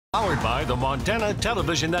Powered by the Montana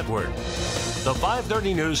Television Network. The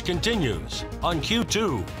 5:30 news continues on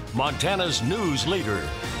Q2, Montana's news leader.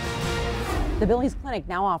 The Billings Clinic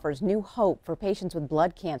now offers new hope for patients with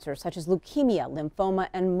blood cancer such as leukemia, lymphoma,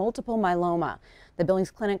 and multiple myeloma. The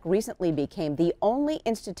Billings Clinic recently became the only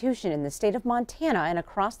institution in the state of Montana and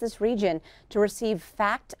across this region to receive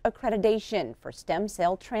FACT accreditation for stem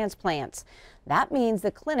cell transplants. That means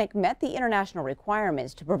the clinic met the international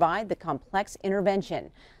requirements to provide the complex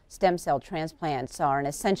intervention. Stem cell transplants are an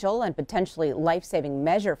essential and potentially life-saving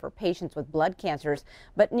measure for patients with blood cancers,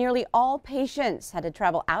 but nearly all patients had to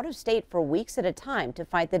travel out of state for weeks at a time to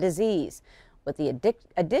fight the disease. With the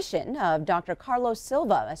addition of Dr. Carlos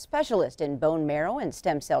Silva, a specialist in bone marrow and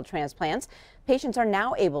stem cell transplants, patients are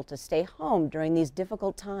now able to stay home during these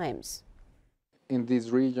difficult times. In this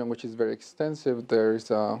region, which is very extensive,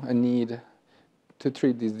 there's a need to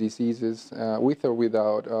treat these diseases with or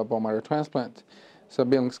without bone marrow transplant. So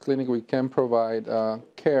Billings Clinic, we can provide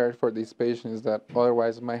care for these patients that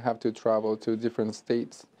otherwise might have to travel to different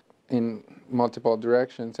states in multiple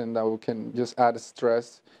directions, and that we can just add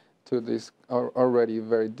stress to this already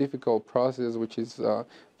very difficult process, which is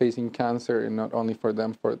facing cancer, and not only for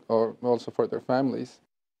them, or also for their families.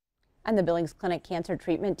 And the Billings Clinic Cancer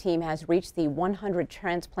Treatment Team has reached the 100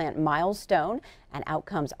 transplant milestone, and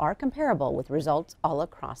outcomes are comparable with results all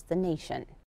across the nation.